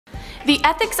The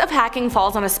ethics of hacking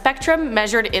falls on a spectrum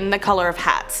measured in the color of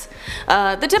hats.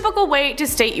 The typical way to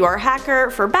state you are a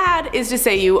hacker for bad is to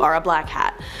say you are a black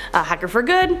hat. A hacker for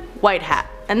good, white hat.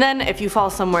 And then if you fall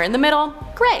somewhere in the middle,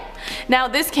 great. Now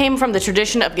this came from the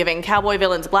tradition of giving cowboy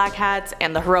villains black hats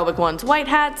and the heroic ones white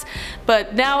hats,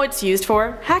 but now it's used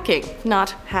for hacking,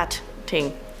 not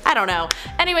hatting. I don't know.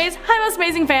 Anyways, hi most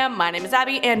amazing fam, my name is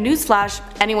Abby, and newsflash,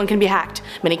 anyone can be hacked.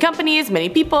 Many companies, many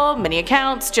people, many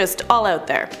accounts, just all out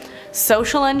there.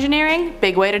 Social engineering?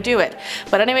 Big way to do it.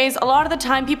 But anyways, a lot of the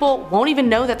time people won't even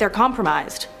know that they're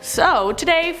compromised. So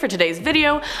today, for today's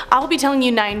video, I will be telling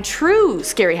you 9 true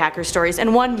scary hacker stories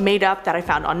and 1 made up that I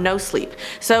found on No Sleep.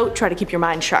 So try to keep your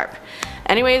mind sharp.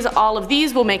 Anyways, all of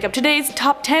these will make up today's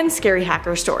top 10 scary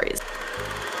hacker stories.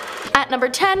 At number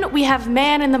 10, we have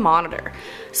Man in the Monitor.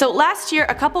 So last year,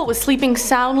 a couple was sleeping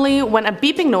soundly when a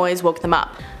beeping noise woke them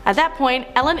up. At that point,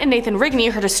 Ellen and Nathan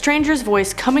Rigney heard a stranger's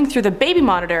voice coming through the baby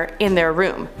monitor in their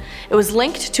room. It was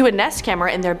linked to a Nest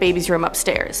camera in their baby's room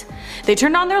upstairs. They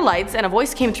turned on their lights and a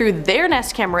voice came through their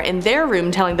Nest camera in their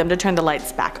room telling them to turn the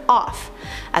lights back off.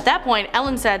 At that point,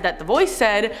 Ellen said that the voice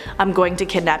said, "I'm going to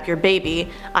kidnap your baby,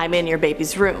 I'm in your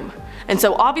baby's room." And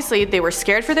so obviously they were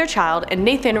scared for their child and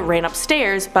Nathan ran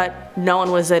upstairs, but no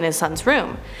one was in his son's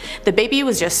room. The baby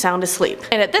was just sound asleep.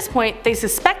 And at this point, they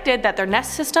suspected that their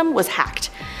Nest system was hacked.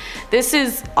 This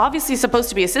is obviously supposed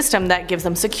to be a system that gives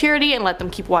them security and let them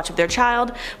keep watch of their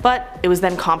child, but it was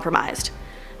then compromised.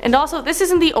 And also, this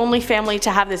isn't the only family to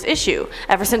have this issue.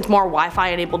 Ever since more Wi-Fi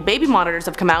enabled baby monitors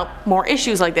have come out, more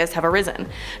issues like this have arisen.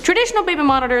 Traditional baby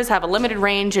monitors have a limited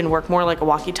range and work more like a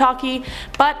walkie-talkie,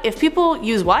 but if people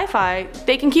use Wi-Fi,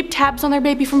 they can keep tabs on their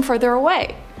baby from further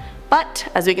away. But,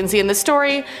 as we can see in this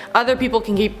story, other people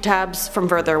can keep tabs from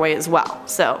further away as well,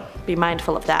 so be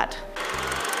mindful of that.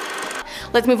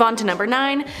 Let's move on to number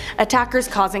 9, attackers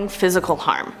causing physical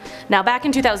harm. Now back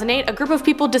in 2008, a group of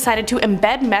people decided to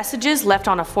embed messages left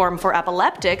on a forum for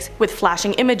epileptics with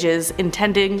flashing images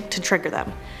intending to trigger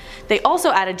them. They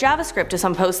also added JavaScript to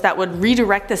some posts that would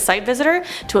redirect the site visitor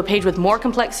to a page with more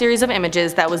complex series of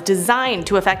images that was designed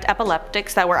to affect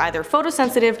epileptics that were either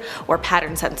photosensitive or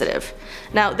pattern sensitive.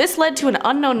 Now this led to an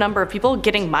unknown number of people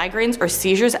getting migraines or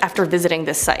seizures after visiting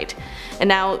this site. And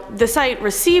now the site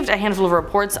received a handful of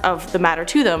reports of the matter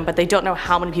to them, but they don't know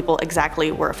how many people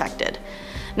exactly were affected.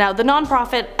 Now the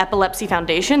nonprofit Epilepsy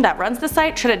Foundation that runs the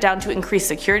site shut it down to increase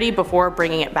security before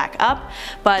bringing it back up,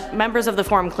 but members of the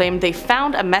forum claimed they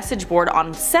found a message board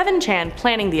on 7chan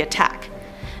planning the attack.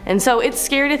 And so it's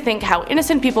scary to think how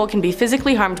innocent people can be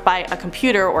physically harmed by a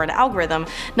computer or an algorithm,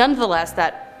 nonetheless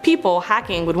that people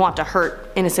hacking would want to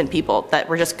hurt innocent people that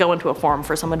were just going to a forum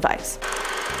for some advice.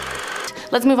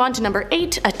 Let's move on to number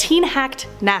 8, a teen hacked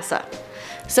NASA.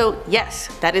 So yes,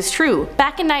 that is true.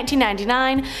 Back in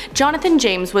 1999, Jonathan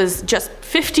James was just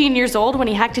 15 years old when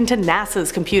he hacked into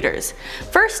NASA's computers.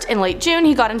 First, in late June,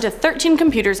 he got into 13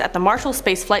 computers at the Marshall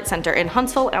Space Flight Center in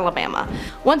Huntsville, Alabama.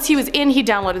 Once he was in, he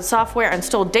downloaded software and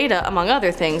stole data, among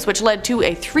other things, which led to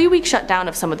a 3-week shutdown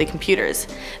of some of the computers.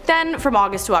 Then, from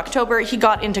August to October, he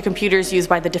got into computers used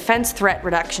by the Defense Threat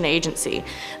Reduction Agency.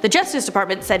 The Justice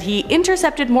Department said he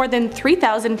intercepted more than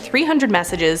 3,300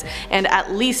 messages and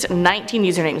at least 19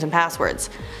 usernames and passwords.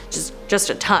 Just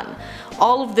a ton.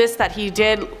 All of this that he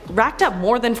did racked up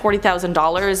more than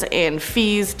 $40,000 in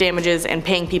fees, damages, and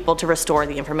paying people to restore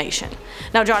the information.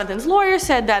 Now Jonathan's lawyer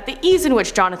said that the ease in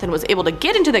which Jonathan was able to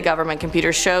get into the government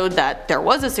computer showed that there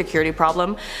was a security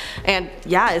problem, and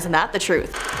yeah, isn't that the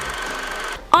truth?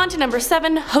 On to number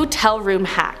 7, hotel room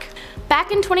hack.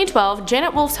 Back in 2012,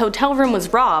 Janet Wolf's hotel room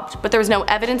was robbed, but there was no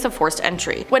evidence of forced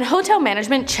entry. When hotel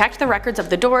management checked the records of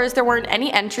the doors, there weren't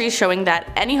any entries showing that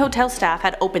any hotel staff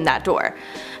had opened that door.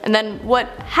 And then what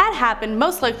had happened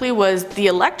most likely was the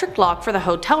electric lock for the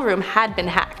hotel room had been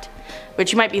hacked.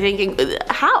 Which you might be thinking,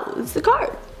 how? It's the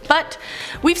card. But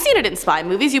we've seen it in spy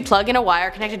movies. You plug in a wire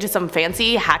connected to some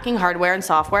fancy hacking hardware and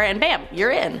software and bam,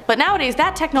 you're in. But nowadays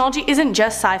that technology isn't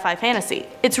just sci-fi fantasy,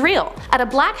 it's real. At a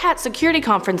Black Hat security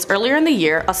conference earlier in the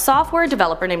year, a software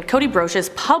developer named Cody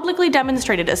Brocious publicly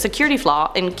demonstrated a security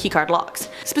flaw in keycard locks.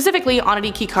 Specifically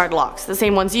Onity keycard locks, the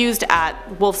same ones used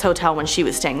at Wolf's hotel when she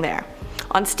was staying there.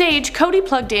 On stage, Cody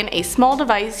plugged in a small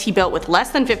device he built with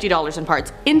less than $50 in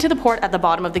parts into the port at the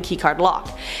bottom of the keycard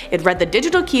lock. It read the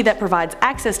digital key that provides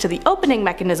access to the opening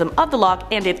mechanism of the lock,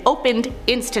 and it opened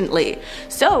instantly.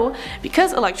 So,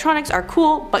 because electronics are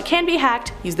cool but can be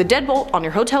hacked, use the deadbolt on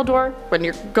your hotel door when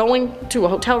you're going to a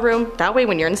hotel room. That way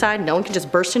when you're inside, no one can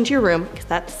just burst into your room, because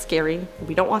that's scary.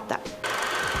 We don't want that.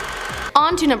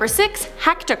 On to number 6,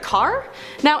 hacked a car.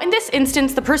 Now in this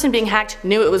instance, the person being hacked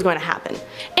knew it was going to happen.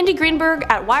 Andy Greenberg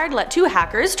at Wired let 2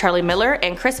 hackers, Charlie Miller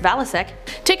and Chris Valasek,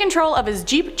 take control of his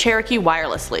Jeep Cherokee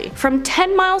wirelessly. From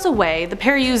 10 miles away, the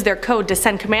pair used their code to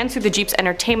send commands through the Jeep's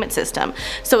entertainment system,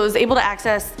 so it was able to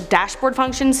access dashboard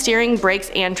functions, steering,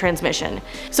 brakes, and transmission.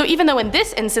 So even though in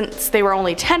this instance they were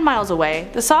only 10 miles away,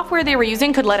 the software they were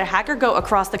using could let a hacker go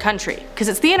across the country, because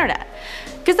it's the internet.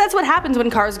 Because that's what happens when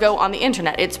cars go on the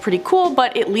internet. It's pretty cool,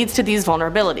 but it leads to these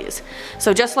vulnerabilities.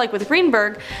 So just like with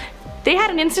Greenberg, they had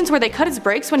an instance where they cut his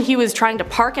brakes when he was trying to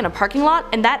park in a parking lot,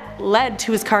 and that led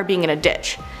to his car being in a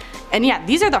ditch. And yeah,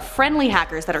 these are the friendly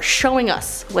hackers that are showing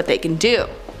us what they can do.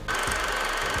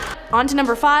 On to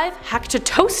number 5, hacked a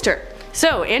toaster.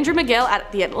 So Andrew McGill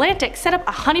at The Atlantic set up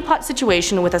a honeypot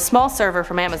situation with a small server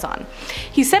from Amazon.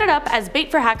 He set it up as bait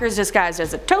for hackers disguised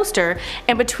as a toaster,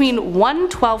 and between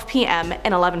 1:12 p.m.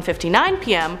 and 11:59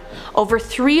 p.m. over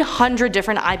 300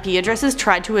 different IP addresses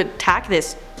tried to attack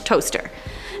this toaster.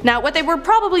 Now what they were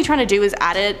probably trying to do is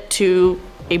add it to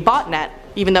a botnet,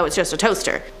 even though it's just a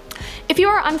toaster. If you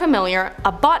are unfamiliar,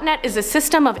 a botnet is a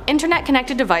system of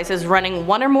internet-connected devices running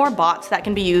one or more bots that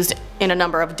can be used in a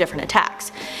number of different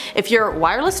attacks. If your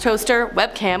wireless toaster,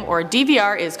 webcam, or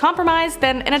DVR is compromised,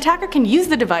 then an attacker can use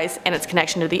the device and its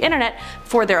connection to the internet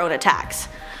for their own attacks.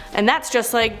 And that's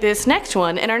just like this next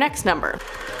one in our next number.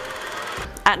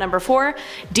 At number 4,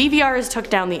 DVRs took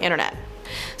down the internet.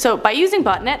 So by using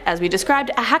botnet, as we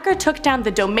described, a hacker took down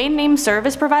the domain name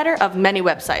service provider of many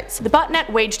websites. The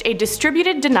botnet waged a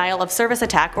distributed denial of service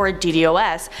attack, or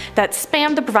DDoS, that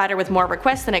spammed the provider with more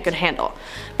requests than it could handle.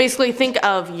 Basically think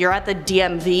of you're at the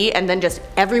DMV and then just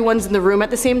everyone's in the room at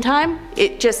the same time.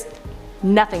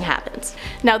 Nothing happens.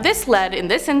 Now this led, in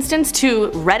this instance, to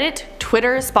Reddit,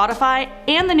 Twitter, Spotify,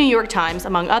 and the New York Times,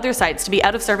 among other sites, to be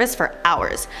out of service for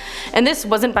hours. And this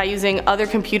wasn't by using other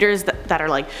computers that are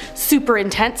like super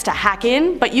intense to hack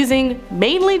in, but using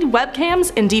mainly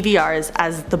webcams and DVRs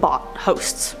as the bot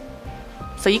hosts.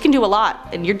 So you can do a lot,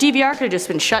 and your DVR could have just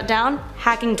been shut down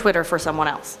hacking Twitter for someone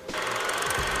else.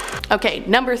 Okay,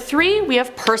 number 3, we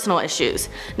have personal issues.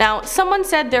 Now, someone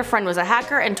said their friend was a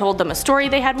hacker and told them a story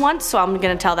they had once, so I'm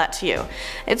gonna tell that to you.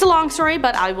 It's a long story,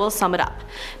 but I will sum it up.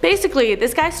 Basically,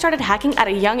 this guy started hacking at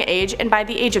a young age, and by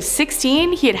the age of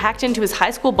 16, he had hacked into his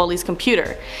high school bully's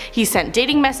computer. He sent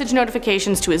dating message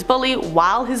notifications to his bully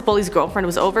while his bully's girlfriend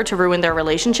was over to ruin their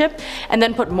relationship, and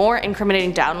then put more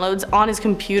incriminating downloads on his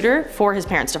computer for his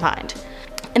parents to find.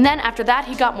 And then after that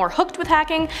he got more hooked with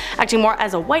hacking, acting more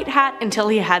as a white hat until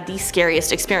he had the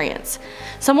scariest experience.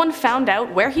 Someone found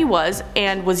out where he was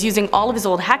and was using all of his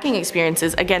old hacking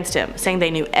experiences against him, saying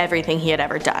they knew everything he had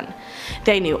ever done.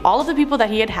 They knew all of the people that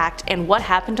he had hacked and what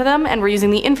happened to them, and were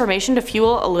using the information to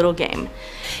fuel a little game.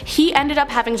 He ended up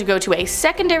having to go to a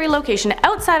secondary location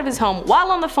outside of his home while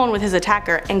on the phone with his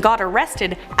attacker, and got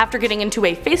arrested after getting into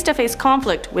a face-to-face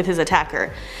conflict with his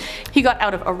attacker. He got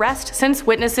out of arrest since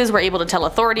witnesses were able to tell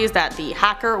authorities that the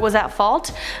hacker was at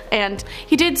fault, and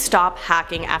he did stop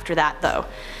hacking after that though.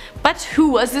 But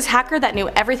who was this hacker that knew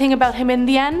everything about him in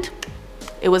the end?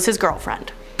 It was his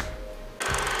girlfriend.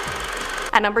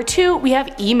 At number 2, we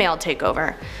have email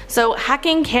takeover. So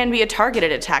hacking can be a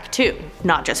targeted attack too,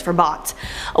 not just for bots.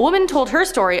 A woman told her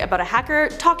story about a hacker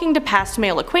talking to past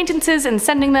male acquaintances and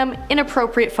sending them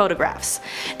inappropriate photographs.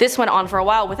 This went on for a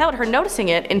while without her noticing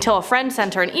it, until a friend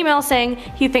sent her an email saying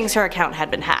he thinks her account had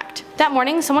been hacked. That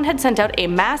morning, someone had sent out a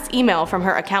mass email from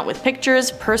her account with pictures,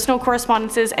 personal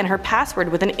correspondences, and her password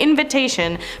with an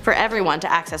invitation for everyone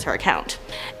to access her account.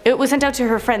 It was sent out to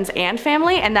her friends and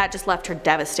family, and that just left her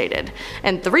devastated.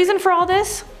 And the reason for all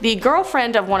this? The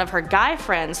girlfriend of one of her guy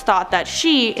friends thought that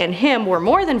she and him were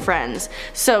more than friends,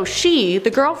 so she, the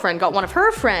girlfriend, got one of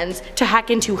her friends to hack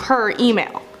into her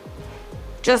email.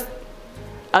 Just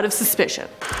out of suspicion.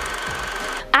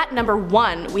 At number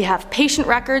 1, we have patient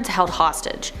records held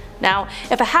hostage. Now,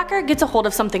 if a hacker gets a hold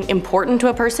of something important to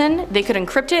a person, they could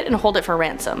encrypt it and hold it for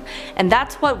ransom. And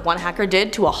that's what one hacker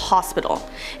did to a hospital.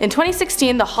 In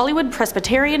 2016, the Hollywood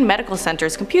Presbyterian Medical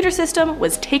Center's computer system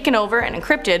was taken over and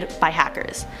encrypted by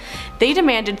hackers. They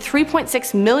demanded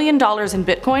 $3.6 million in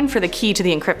Bitcoin for the key to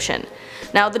the encryption.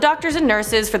 Now, the doctors and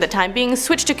nurses, for the time being,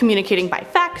 switched to communicating by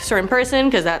fax or in person,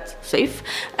 because that's safe,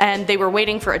 and they were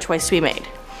waiting for a choice to be made.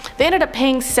 They ended up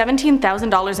paying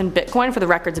 $17,000 in Bitcoin for the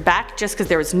records back, just because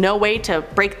there was no way to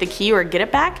break the key or get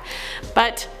it back,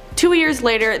 but 2 years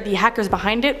later the hackers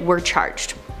behind it were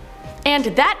charged. And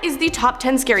that is the top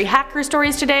 10 scary hacker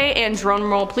stories today, and drum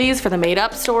roll please for the made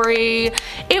up story.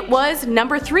 It was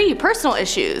number 3, personal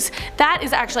issues. That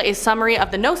is actually a summary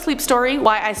of the no sleep story,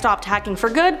 Why I Stopped Hacking for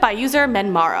Good by user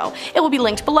Menmaro. It will be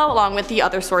linked below along with the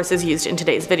other sources used in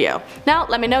today's video. Now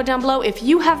let me know down below if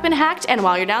you have been hacked, and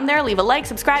while you're down there leave a like,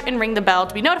 subscribe, and ring the bell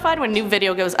to be notified when a new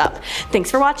video goes up.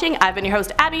 Thanks for watching, I've been your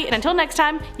host Abby, and until next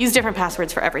time, use different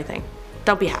passwords for everything.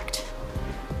 Don't be hacked.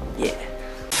 Yeah.